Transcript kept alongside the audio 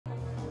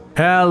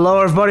Hello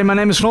everybody, my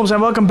name is Gnomps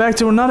and welcome back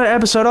to another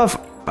episode of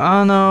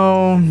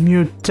Anno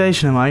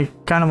Mutationem. I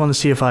kind of want to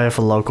see if I have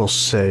a local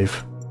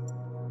save.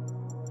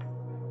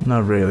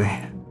 Not really.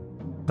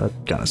 That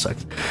kind of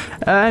sucks.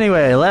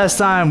 Anyway, last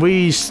time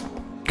we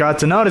got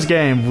to know this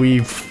game, we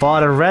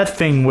fought a red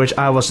thing which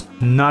I was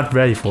not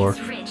ready for.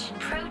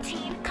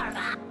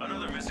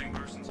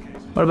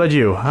 What about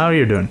you? How are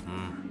you doing?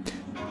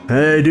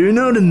 Hey, do you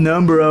know the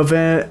number of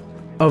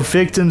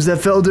victims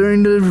that fell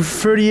during the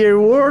 30-year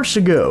wars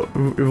ago?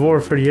 War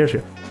 30 years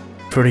ago.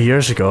 30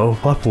 years ago?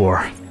 What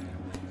war?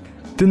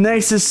 The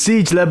Nexus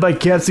siege led by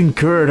Captain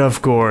Kurt,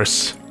 of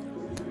course.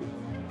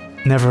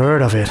 Never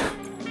heard of it.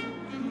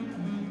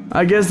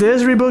 I guess the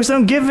history books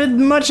don't give it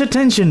much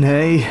attention,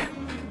 hey?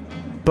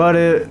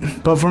 But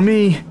for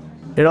me,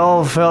 it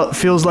all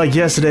feels like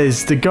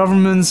yesterday's. The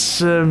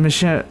government's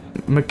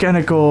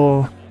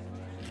mechanical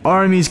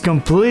armies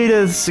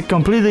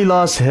completely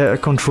lost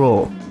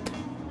control.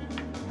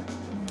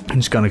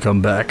 He's gonna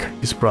come back.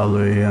 He's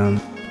probably, I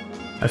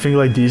think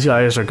like these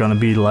guys are gonna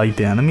be like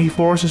the enemy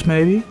forces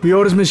maybe. We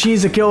ordered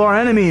machines to kill our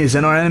enemies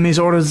and our enemies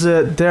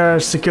ordered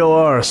theirs to kill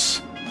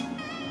ours.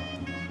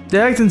 They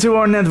hacked into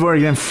our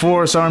network and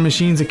forced our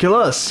machines to kill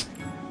us.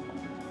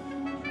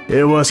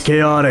 It was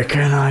chaotic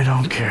and I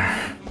don't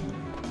care.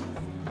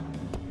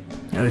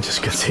 Let me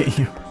just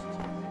continue.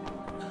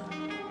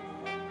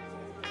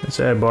 Let's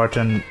say a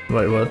bartender.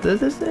 Wait, what?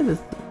 That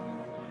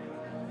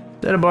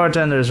a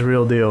bartender is a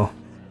real deal.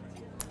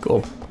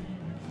 Cool.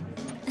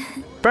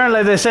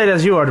 Apparently they say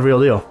that you are the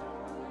real deal.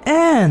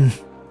 And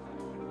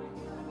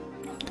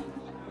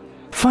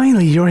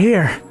finally you're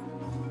here.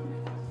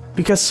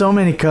 We got so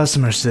many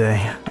customers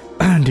today.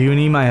 Do you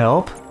need my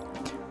help?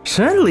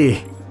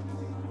 Certainly.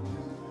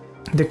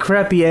 The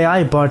crappy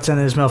AI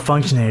bartender is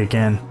malfunctioning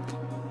again.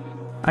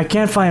 I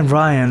can't find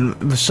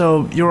Ryan,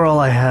 so you're all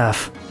I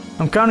have.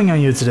 I'm counting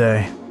on you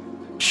today.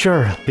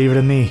 Sure, leave it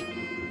to me.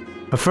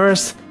 But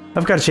first,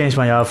 I've got to change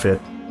my outfit.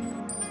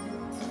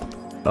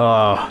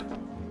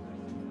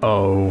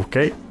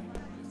 Okay.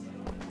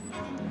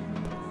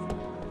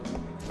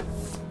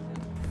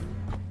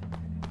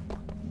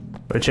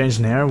 Do I change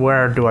in here?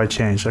 Where do I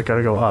change? I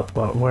gotta go up.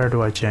 Where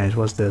do I change?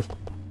 What's this?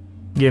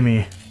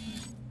 Gimme.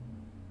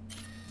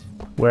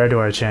 Where do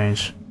I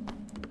change?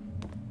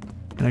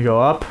 Can I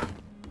go up?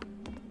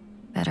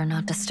 Better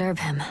not disturb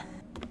him.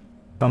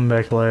 Come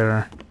back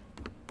later.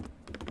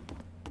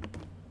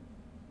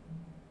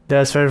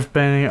 Dad's favorite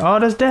painting. Oh,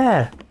 that's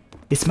Dad!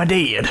 It's my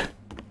dad!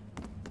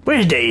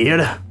 Where's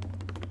Dad?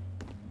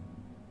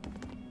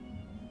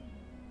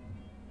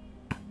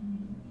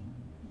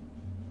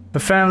 A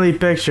family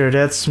picture.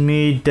 That's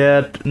me,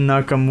 Dad,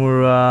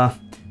 Nakamura,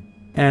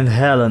 and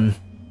Helen.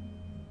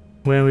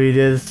 When we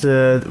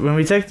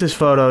take this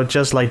photo,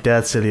 just like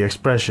Dad's silly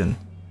expression.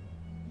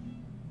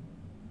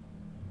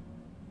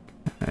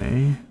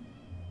 Okay.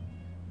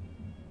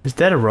 Is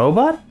that a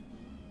robot?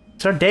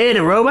 Is our dad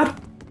a robot? I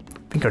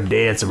think our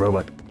dad's a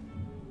robot.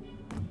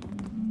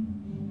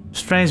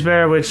 Strange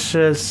bear, which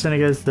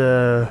syndicates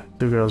the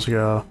 2 girls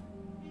ago.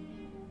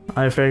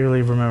 I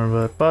vaguely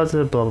remember, but blah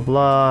blah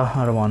blah.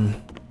 Other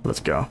one. Let's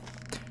go.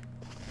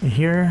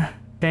 Here,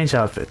 change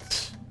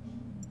outfits.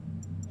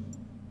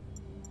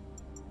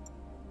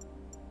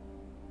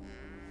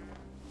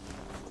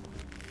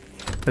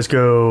 Let's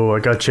go. I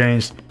got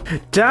changed.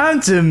 Time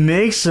to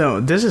make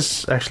some. This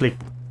is actually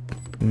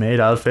made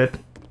outfit.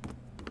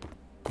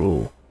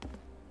 Cool.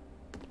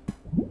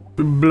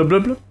 Blah blah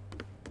blah.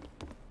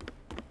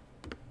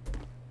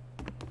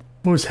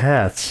 Whose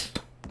hats?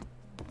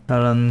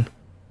 Helen.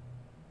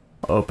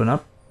 Open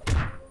up.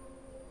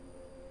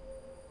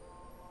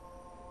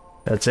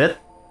 That's it.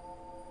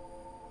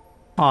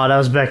 Oh, that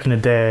was back in the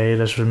day.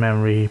 That's the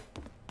memory.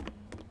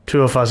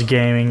 2 of us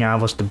gaming. I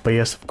was the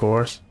best, of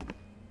course.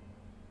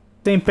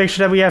 Same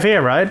picture that we have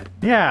here, right?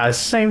 Yeah, it's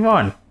the same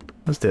one.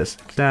 What's this?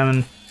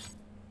 Examine.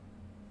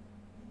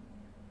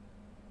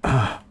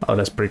 Oh,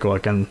 that's pretty cool. I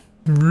can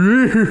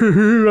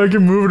move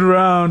it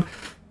around.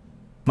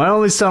 My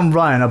only son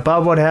Ryan.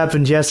 About what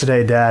happened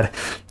yesterday, Dad.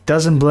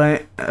 Doesn't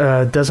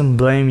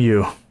blame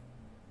you.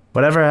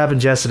 Whatever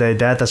happened yesterday,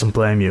 Dad doesn't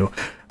blame you.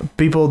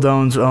 People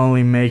don't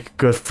only make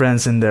good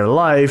friends in their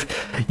life,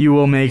 you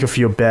will make a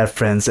few bad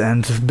friends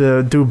and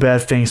do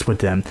bad things with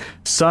them.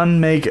 Son,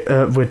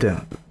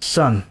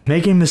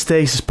 making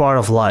mistakes is part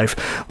of life.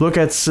 Look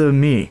at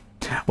me.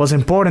 What's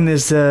important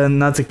is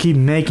not to keep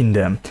making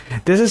them.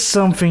 This is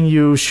something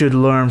you should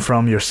learn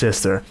from your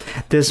sister.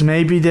 This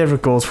may be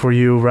difficult for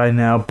you right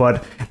now,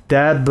 but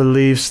Dad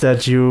believes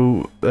that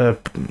you...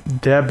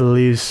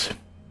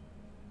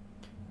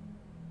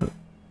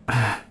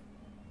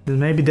 This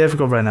may be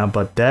difficult right now,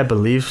 but Dad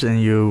believes in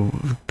you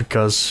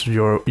because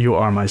you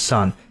are my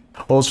son.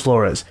 Holds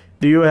Flores.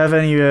 Do you have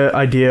any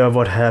idea of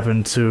what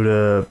happened to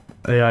the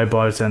AI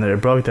bartender?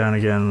 It broke down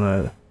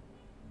again.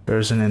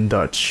 Person in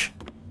Dutch.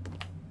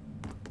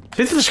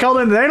 Zit er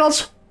schelden in het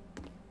Nederlands?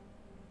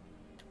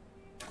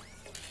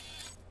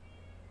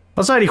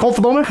 Wat zei die,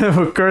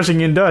 godverdomme?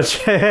 Cursing in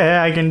Dutch.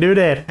 I can do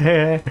that.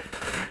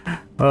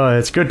 Oh,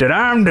 it's good that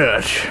I'm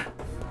Dutch.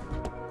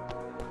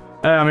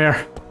 Hey, I'm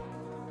here.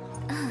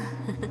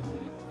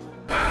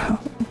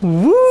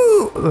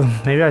 Woo!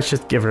 Maybe I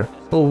should give her.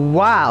 Oh,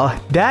 wow,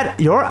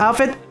 your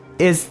outfit.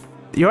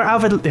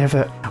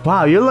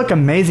 Wow, you look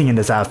amazing in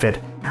this outfit.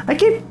 I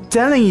keep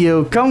telling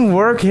you, come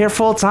work here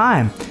full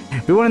time.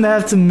 We wouldn't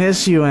have to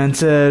miss you, and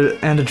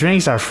the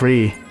drinks are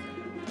free.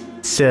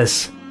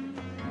 Sis,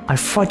 I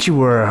thought you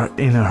were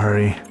in a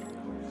hurry.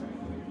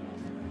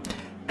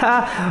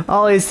 Ha!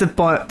 Always to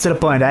the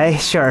point, eh?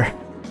 Sure.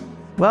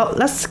 Well,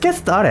 let's get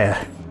started.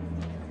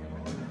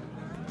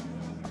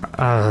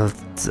 I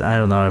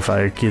don't know if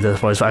I keep that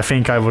voice. I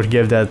think I would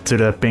give that to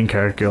the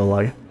pink-haired girl.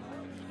 Like,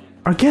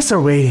 our guests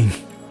are waiting.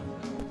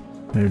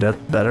 Maybe that's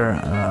better.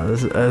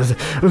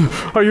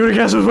 Are you the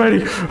guest who's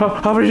waiting?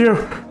 How are you?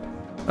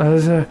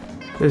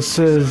 It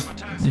says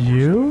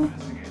you.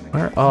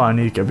 Where? Oh, I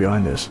need to get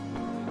behind this.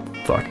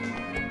 Fuck.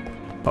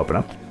 Open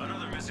up.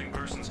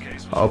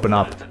 Open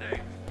up.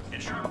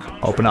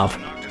 Open up.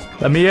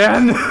 Let me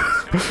in.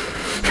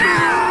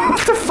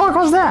 What the fuck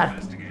was that?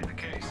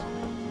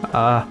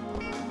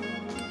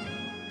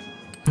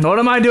 What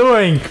am I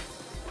doing?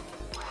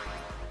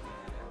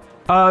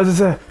 This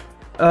is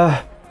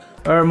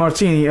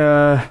martini,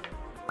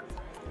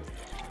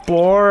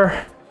 pour,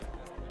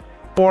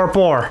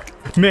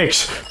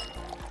 mix.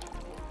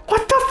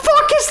 What the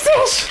fuck is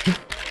this?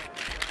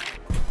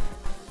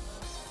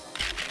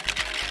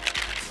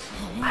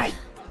 I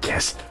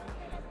guess.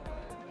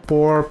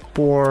 Pour,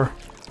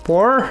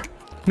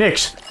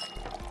 mix.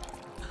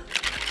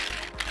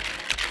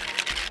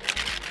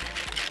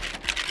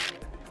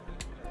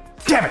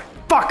 Damn it!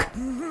 Fuck!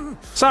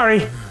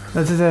 Sorry.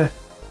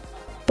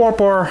 Pour.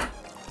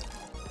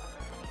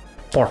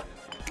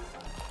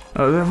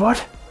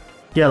 What?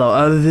 Yellow.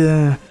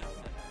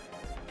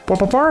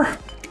 Pour.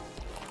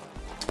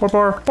 What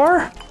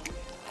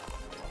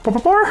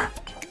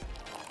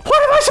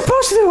am I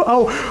supposed to do?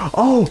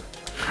 Oh,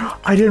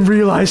 I didn't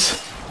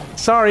realize.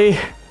 Sorry.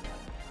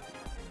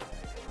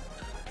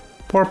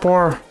 Pour.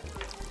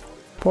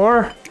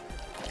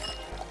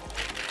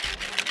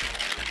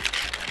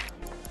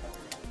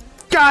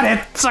 Got it!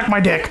 Suck my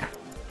dick!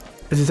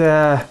 Is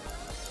it,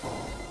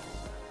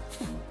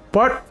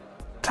 what?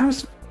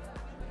 Times...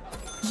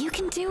 You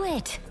can do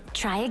it.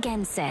 Try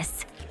again,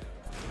 sis.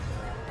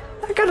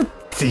 I gotta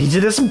teach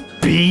you this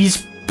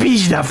bees.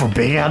 Bees not for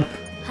bad.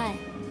 Hi.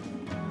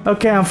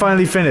 Okay, I'm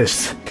finally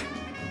finished.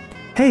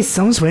 Hey,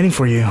 someone's waiting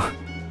for you.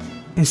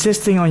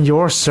 Insisting on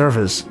your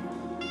service.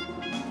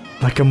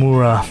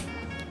 Nakamura,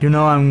 you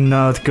know I'm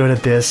not good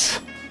at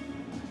this.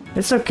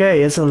 It's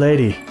okay, it's a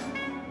lady.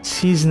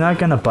 She's not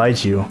gonna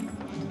bite you.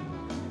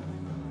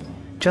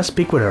 Just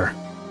speak with her.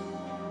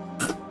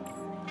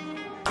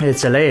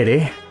 It's a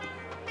lady.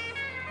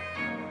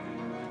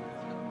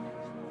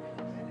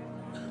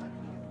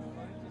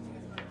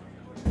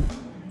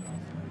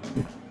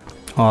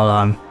 Hold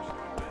on.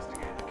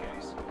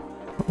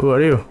 Who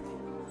are you?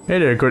 Hey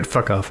there, good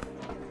fuck off.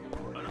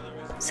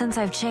 Since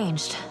I've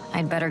changed,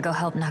 I'd better go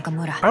help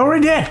Nakamura. I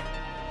already did!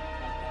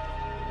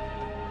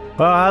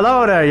 Well,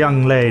 hello there,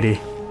 young lady.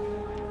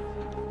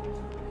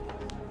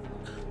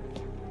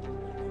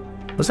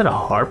 Was that a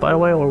harp, by the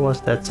way, or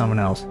was that someone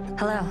else?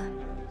 Hello.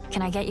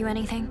 Can I get you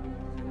anything?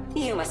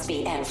 You must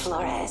be Anne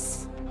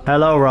Flores.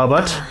 Hello,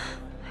 robot.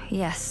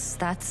 Yes,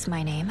 that's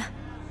my name.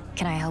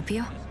 Can I help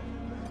you?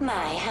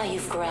 My, how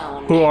you've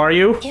grown. Who are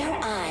you? Your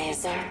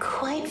eyes are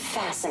quite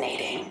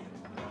fascinating.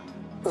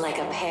 Like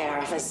a pair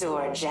of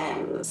azure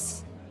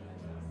gems.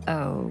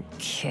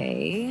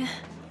 Okay.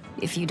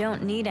 If you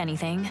don't need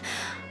anything,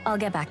 I'll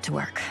get back to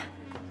work.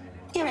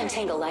 Your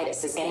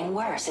entanglitis is getting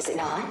worse, is it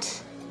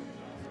not?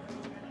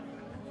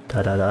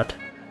 Dot.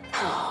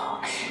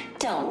 Oh,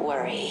 don't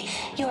worry.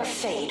 Your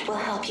fate will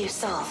help you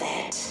solve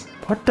it.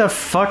 What the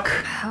fuck?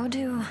 How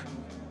do...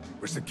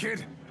 Where's the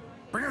kid?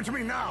 Bring her to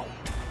me now!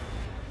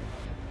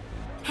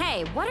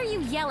 Hey, what are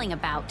you yelling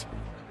about?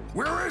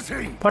 Where is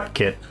he? What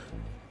kid?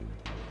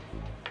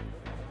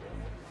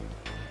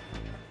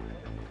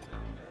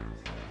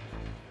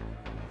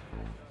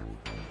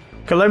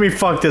 Okay, let me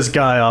fuck this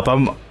guy up.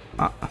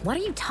 What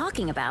are you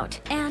talking about?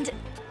 And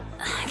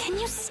can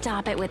you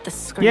stop it with the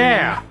screaming?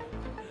 Yeah!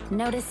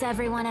 Notice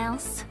everyone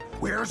else?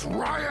 Where's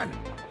Ryan?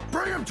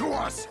 Bring him to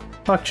us!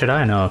 Fuck should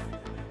I know?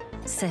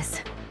 Sis,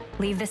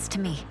 leave this to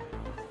me.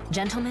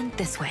 Gentlemen,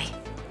 this way.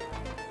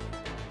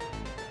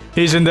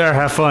 He's in there,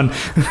 have fun.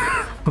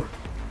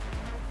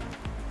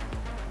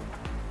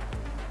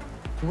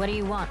 What do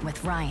you want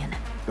with Ryan?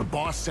 The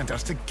boss sent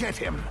us to get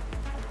him.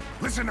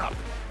 Listen up.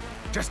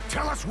 Just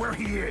tell us where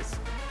he is.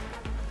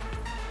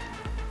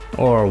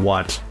 Or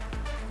what?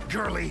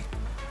 Girly,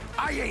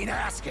 I ain't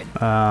asking.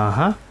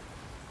 Uh-huh.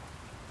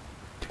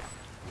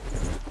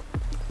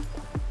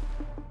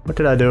 What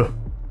did I do?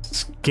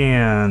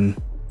 Scan.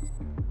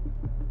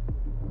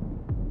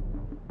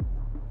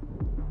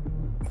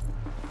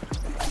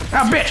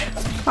 Ah, bitch!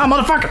 Ah,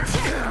 motherfucker!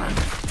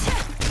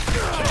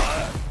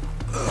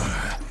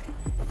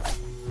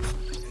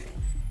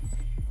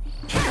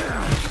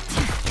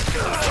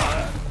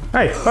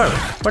 Hey, oh,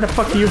 what the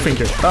fuck do you think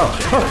you're... Oh,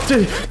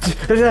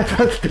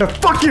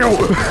 fuck you!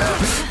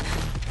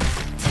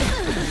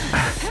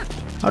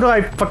 How do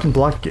I fucking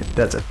block it?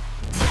 That's it.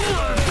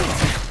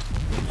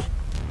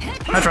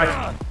 That's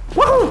right.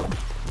 Woohoo!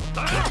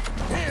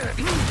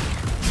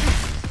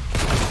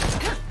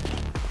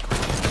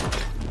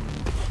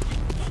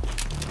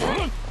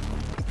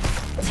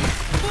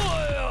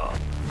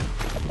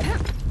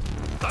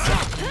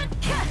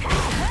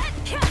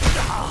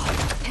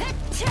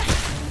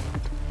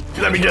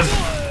 Let me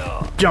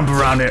just jump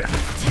around it.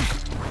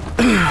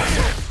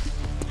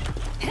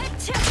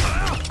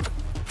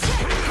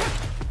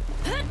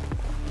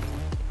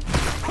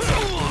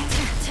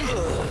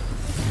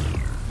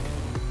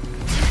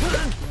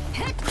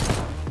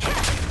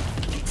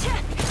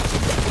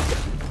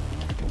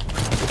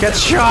 Get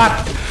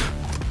shot!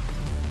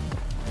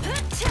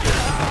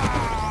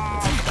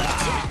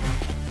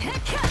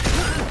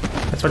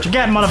 That's what you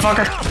get,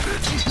 motherfucker!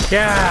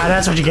 Yeah,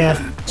 that's what you get.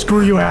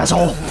 Screw you,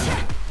 asshole.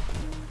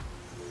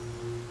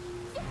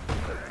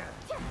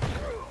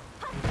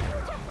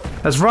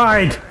 That's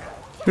right!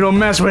 You don't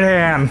mess with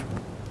Anne!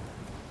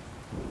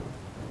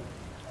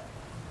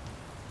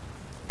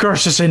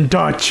 Curses in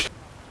Dutch!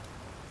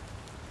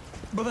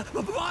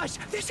 Boss,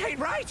 this ain't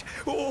right!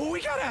 We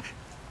gotta...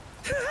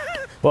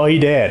 Well, he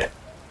did.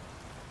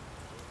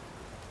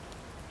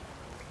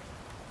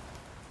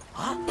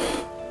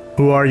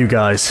 Who are you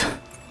guys?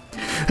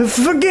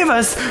 Forgive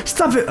us!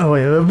 Stop it! Oh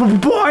wait,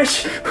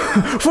 boys!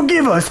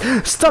 Forgive us!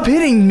 Stop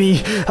hitting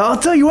me! I'll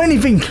tell you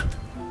anything!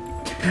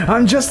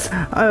 I'm just...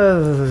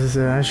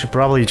 I should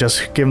probably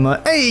just give him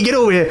a... Hey, get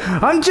over here!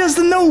 I'm just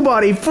a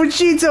nobody!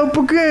 Fuchito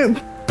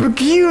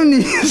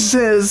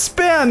Pecunius!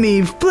 Spare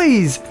me,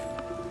 please!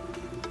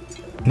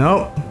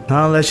 No,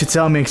 not unless you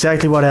tell me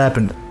exactly what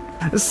happened.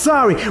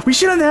 Sorry, we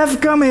shouldn't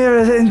have come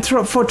here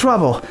for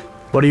trouble.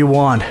 What do you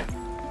want?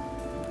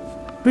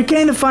 We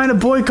came to find a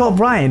boy called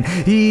Brian.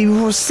 He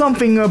was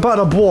something about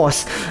a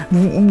boss.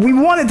 We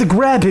wanted to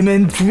grab him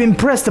and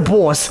impress the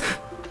boss.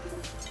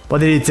 What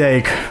did he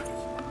take?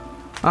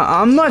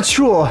 I'm not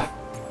sure.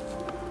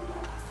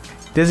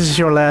 This is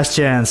your last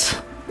chance.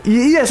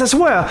 Yes, I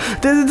swear.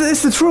 This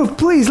is the truth.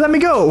 Please, let me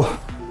go.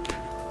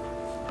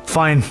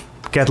 Fine.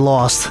 Get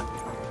lost.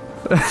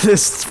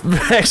 This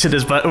accent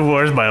is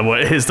worse, by the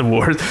way. Is the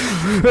worst.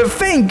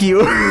 Thank you.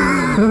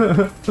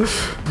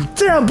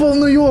 Terrible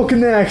New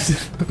Yorker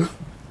accent.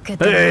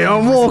 Hey,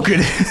 I'm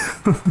walking.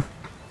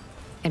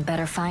 I'd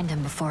better find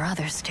him before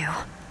others do.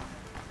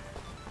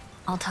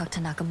 I'll talk to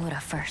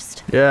Nakamura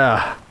first.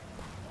 Yeah.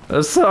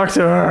 Let's talk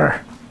to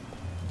her.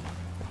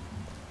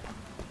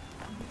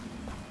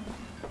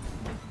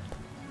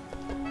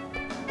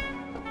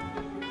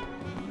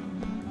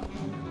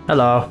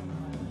 Hello.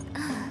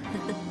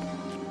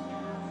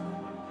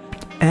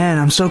 Anne,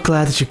 I'm so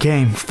glad that you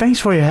came. Thanks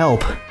for your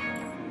help.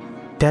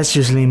 That's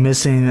usually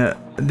missing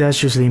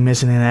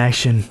in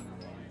action.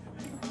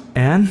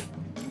 Anne?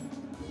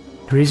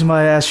 The reason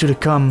why I asked you to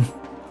come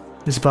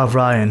is about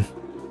Ryan.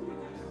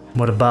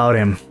 What about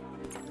him?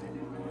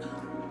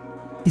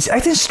 He's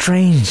acting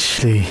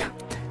strangely.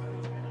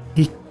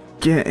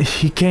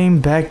 He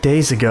came back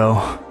days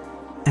ago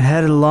and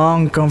had a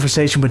long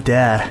conversation with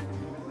Dad.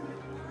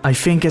 I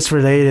think it's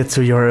related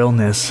to your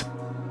illness.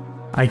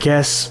 I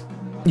guess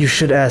you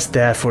should ask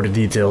Dad for the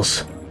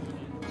details.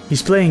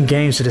 He's playing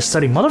games in his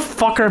study.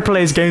 Motherfucker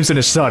plays games in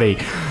his study.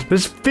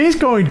 There's things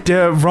going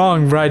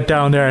wrong right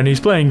down there and he's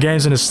playing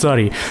games in his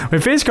study.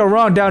 When things go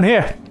wrong down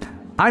here,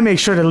 I make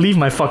sure to leave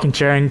my fucking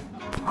chair and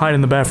hide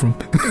in the bathroom.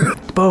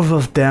 Both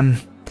of them.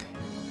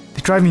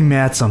 They drive me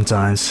mad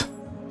sometimes.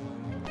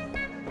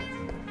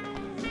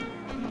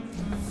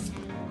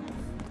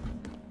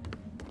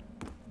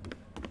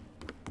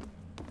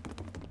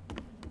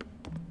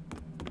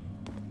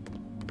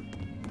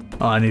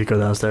 Oh, I need to go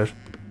downstairs.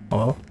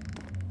 Oh.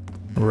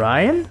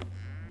 Ryan?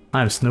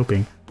 I'm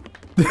snooping.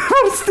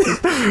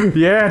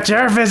 Yeah,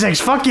 chair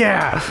physics, fuck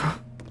yeah!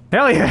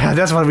 Hell yeah,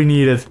 that's what we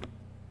needed.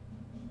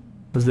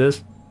 What's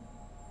this?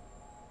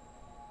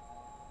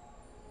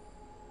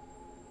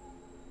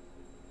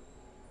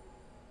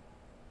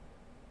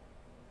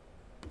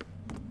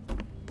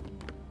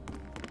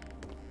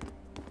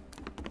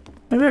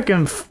 Maybe I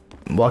can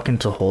walk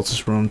into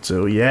Holtz's room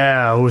too.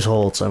 Yeah, who's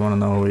Holtz? I want to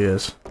know who he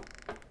is.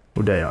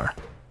 Who they are.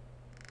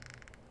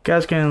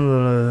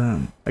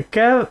 Caskin,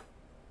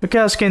 the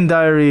Caskin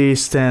diary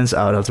stands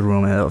out of the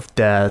room of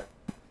Dad.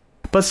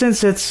 But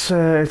since it's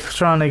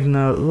electronic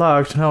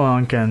locked, no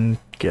one can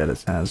get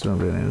its hands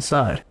on it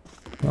inside.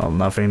 Well,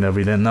 nothing that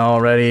we didn't know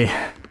already.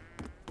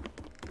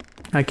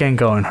 I can't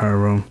go in her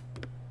room.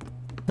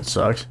 That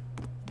sucks.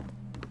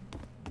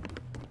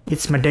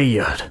 It's my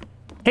dad.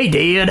 Hey,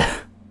 Dad!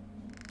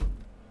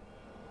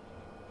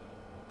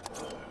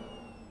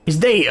 He's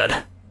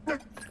dead!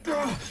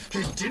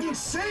 He didn't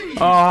say.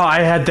 Oh, I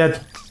had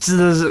that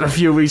a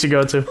few weeks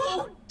ago too.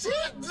 Who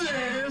did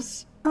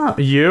this? Oh,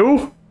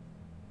 you?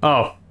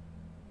 Oh.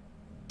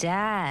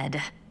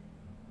 Dad.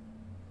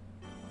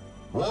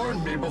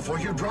 Warn me before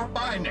you drop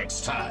by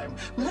next time.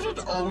 Let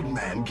an old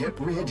man get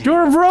ready.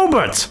 You're a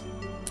robot!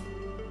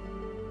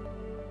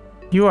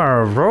 You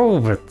are a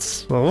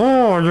robot.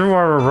 Oh, you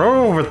are a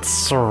robot,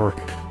 sir.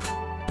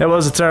 That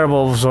was a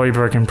terrible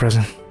Zoidberg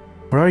present.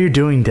 What are you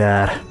doing,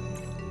 Dad?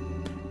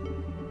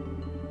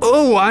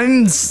 Oh,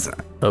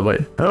 oh,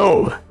 wait.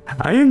 Oh,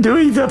 I am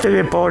doing something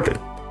important.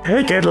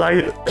 I can't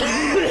lie.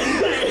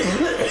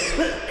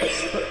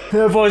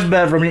 That voice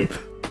bad for me.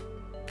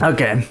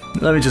 Okay,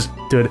 let me just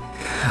do it.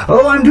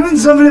 Oh, I'm doing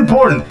something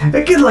important.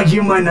 A kid like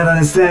you might not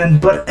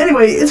understand, but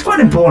anyway, it's quite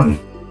important.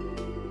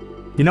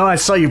 You know, I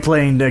saw you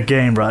playing the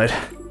game, right?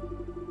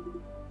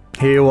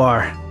 Here you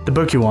are, the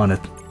book you wanted.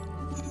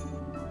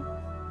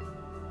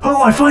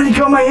 Oh, I finally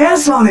got my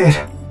hands on it!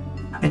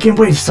 I can't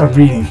wait to start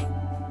reading.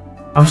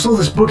 I was told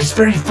this book is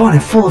very fun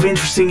and full of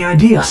interesting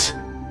ideas.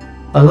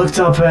 I looked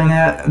up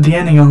the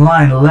ending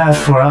online and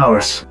laughed for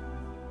hours.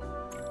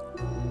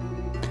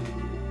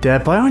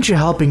 Dad, why aren't you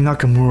helping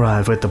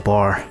Nakamura with the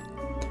bar?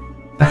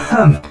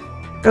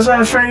 Because I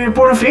have very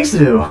important things to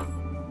do.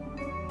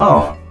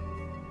 Oh.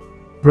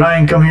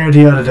 Ryan came here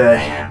the other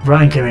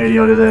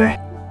day.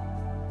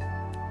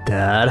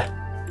 Dad?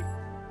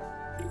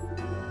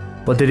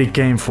 What did he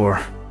came for?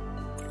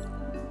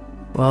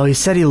 Well, he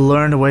said he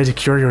learned a way to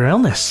cure your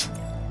illness.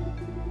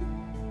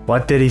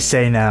 What did he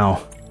say now?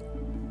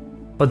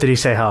 What did he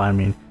say how, I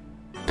mean?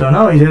 Don't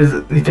know, he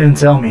didn't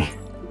tell me.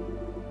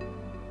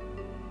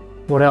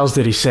 What else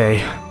did he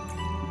say?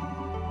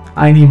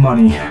 I need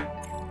money.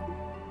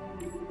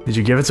 Did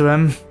you give it to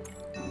him?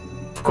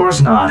 Of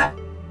course not.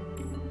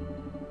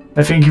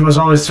 I think he was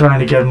always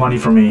trying to get money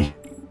from me.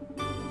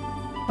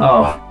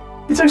 Oh,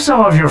 he took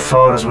some of your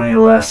photos when he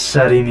left,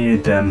 said he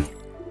needed them.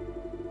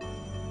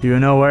 Do you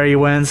know where he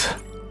went?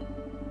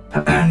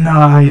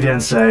 No, he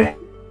didn't say.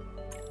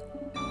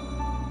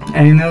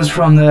 Any news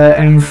from the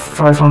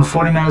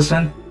M540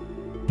 medicine?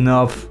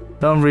 Nope.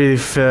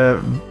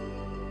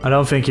 I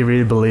don't think he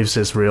really believes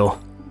it's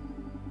real.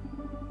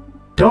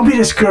 Don't be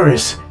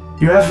discouraged.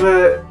 You have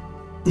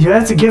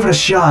to give it a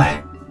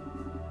shot.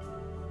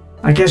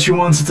 I guess you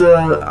want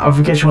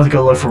to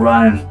go look for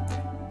Ryan.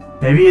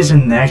 Maybe he's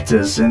in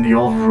Nectus in the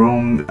old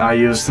room I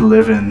used to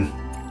live in.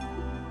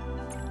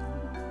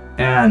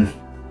 And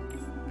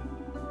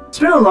it's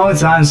been a long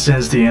time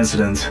since the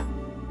incident.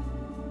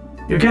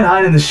 You can't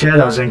hide in the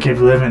shadows and keep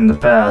living in the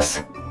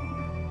past.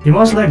 You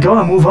must let go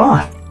and move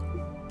on.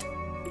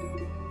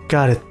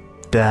 Got it,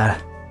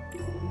 Dad.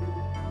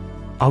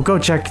 I'll go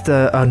check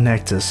the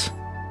Nectus.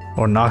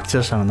 Or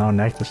Noctis, I don't know,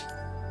 Nectus.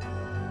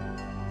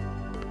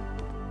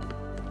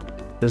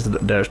 There's the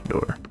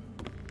door.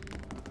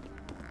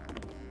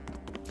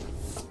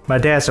 My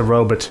dad's a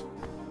robot.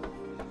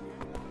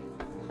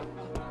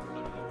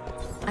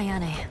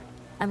 Ayane,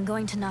 I'm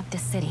going to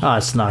Noctis City. Ah,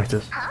 it's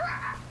Noctis. Huh?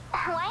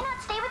 Why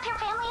not stay with your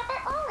family a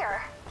bit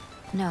longer?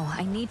 No,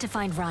 I need to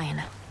find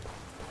Ryan.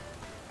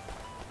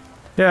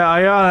 Yeah,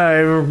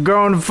 Ayane, we're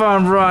going to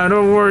find Ryan.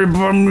 Don't worry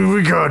about me,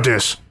 we got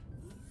this.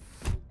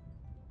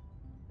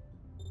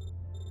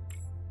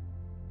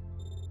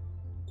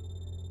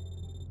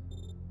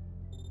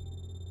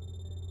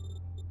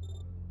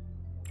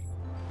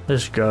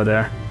 Let's go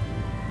there.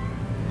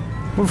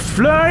 We're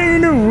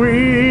flying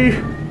away.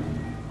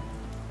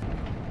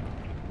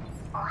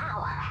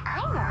 Wow,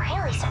 I'm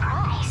really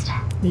surprised.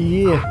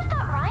 Yeah. I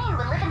thought Ryan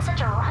would live in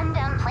such a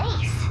rundown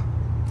place.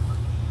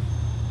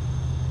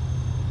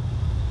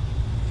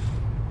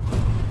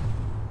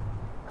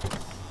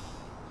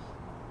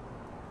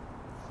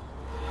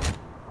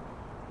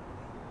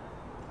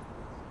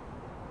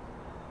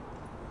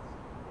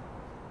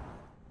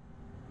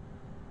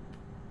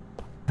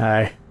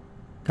 Hi.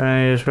 Can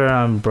I swear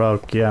I'm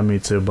broke? Yeah, me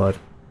too, bud.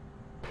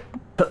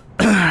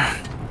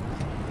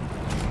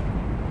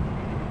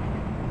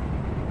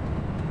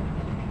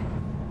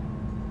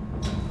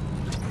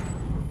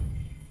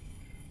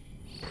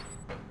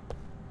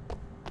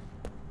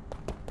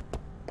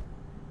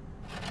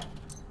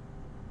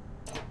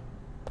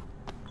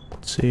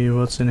 Let's see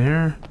what's in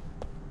here.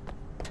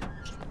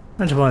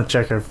 I just want to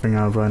check everything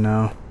out right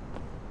now.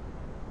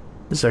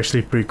 It's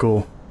actually pretty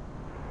cool.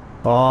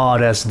 Oh,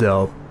 that's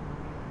dope.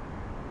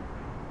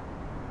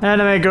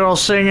 Anime girl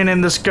singing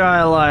in the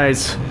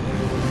skylights.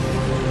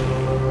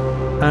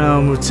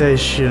 Anno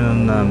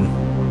mutationem.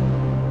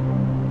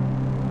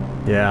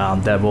 Yeah,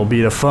 that will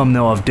be the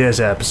thumbnail of this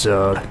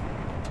episode.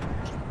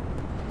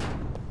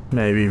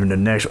 Maybe even the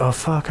next. Oh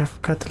fuck! I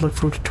forgot to look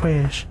through the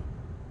trash.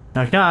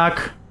 Knock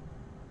knock.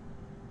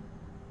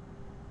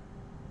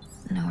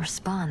 No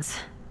response.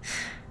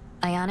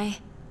 Ayane?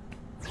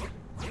 Ding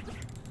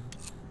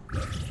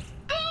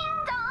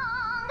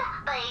dong!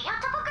 The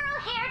beautiful girl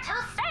here to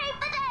save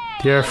the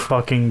day! Dear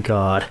fucking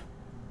god.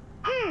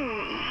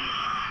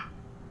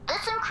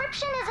 This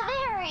encryption is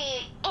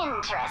very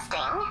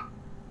interesting.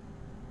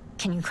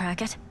 Can you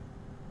crack it?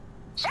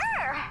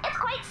 Sure, it's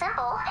quite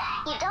simple.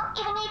 You don't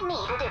even need me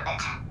to do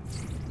it.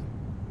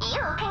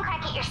 You can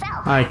crack it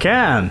yourself. I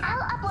can.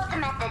 I'll upload the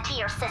method to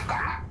your system.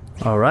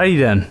 Alrighty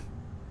then.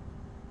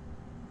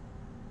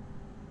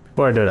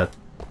 Before I do that.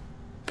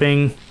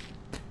 Ping.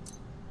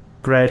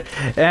 Great.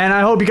 And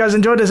I hope you guys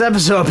enjoyed this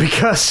episode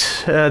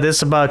because this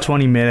is about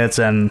 20 minutes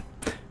and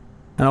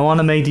I don't want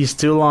to make these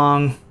too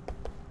long.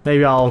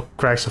 Maybe I'll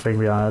crack something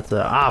beyond it.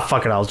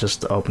 Fuck it, I'll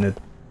just open it.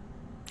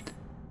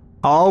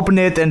 I'll open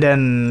it and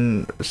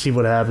then see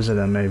what happens and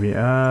then maybe.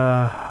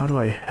 How do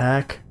I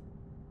hack?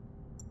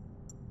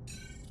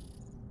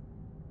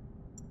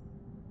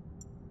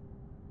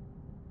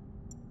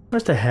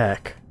 Where's the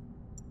hack?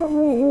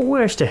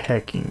 Where's the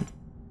hacking?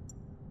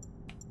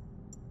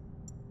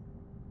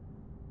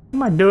 What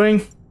am I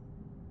doing?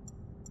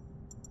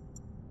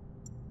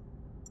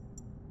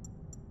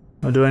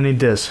 Or do I need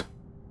this?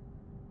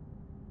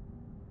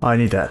 Oh, I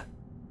need that.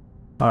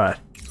 Alright.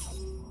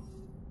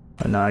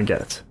 And now I get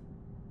it.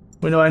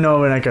 I know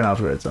when I can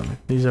upgrade something.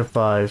 These are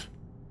 5.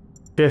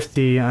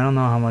 50. I don't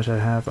know how much I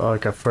have. Oh, I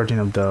got 13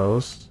 of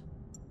those.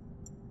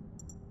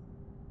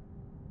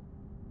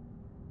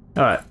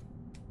 Alright.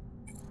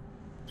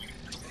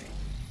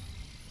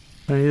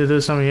 I need to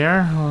do something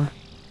here? Or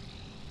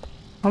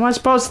what am I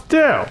supposed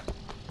to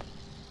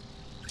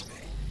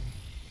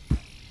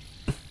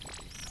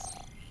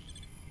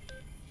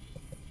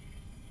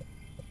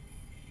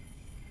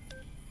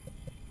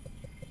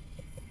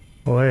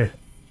do? Wait.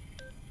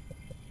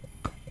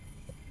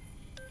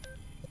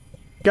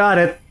 Got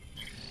it.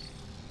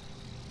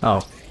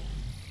 Oh.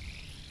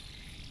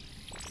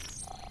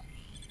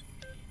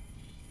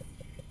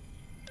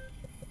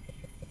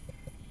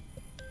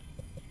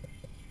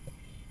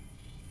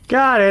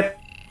 Got it.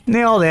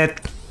 Nailed it.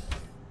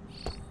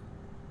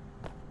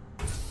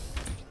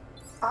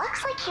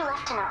 Looks like you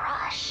left in a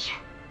rush.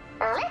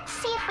 Let's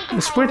see if we can.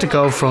 It's weird to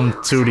go from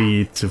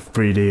 2D to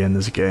 3D in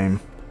this game.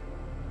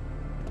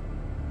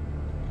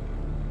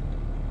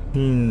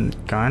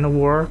 Kinda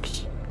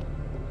works.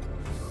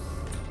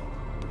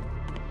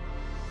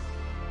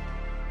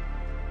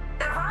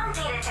 The raw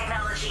data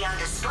technology on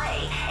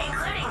display,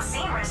 including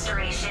scene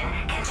restoration,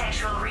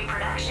 contextual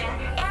reproduction,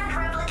 and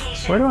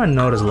replication. Where do I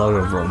know this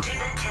logo from? To the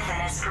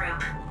Tithanus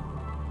group.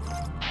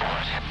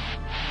 What?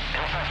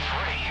 If I'm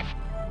free,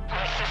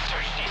 my sister,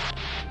 she's...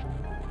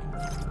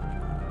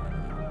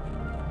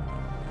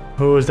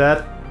 Who is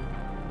that?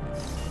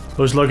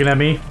 Who's looking at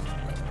me?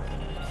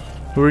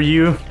 Who are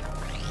you?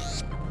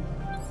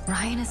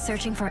 Ryan is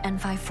searching for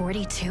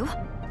N540 too?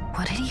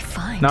 What did he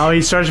find? No,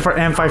 he's searching for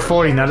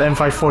M540, not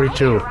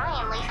M542.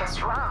 Ryan leave this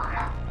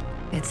wrong.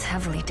 It's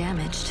heavily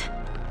damaged.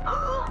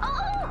 Oh,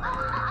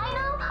 I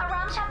know a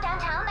ROM shop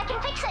downtown that can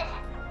fix it.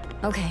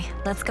 Okay,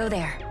 let's go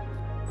there.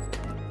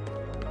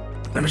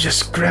 Let me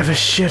just grab his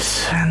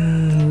shit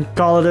and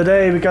call it a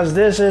day, because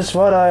this is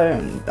what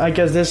I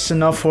guess this is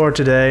enough for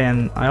today,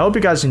 and I hope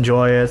you guys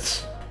enjoy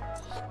it.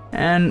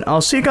 And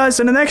I'll see you guys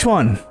in the next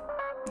one.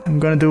 I'm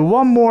gonna do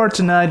one more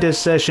tonight this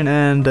session,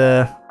 and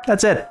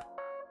that's it.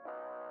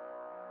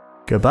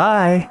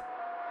 Goodbye.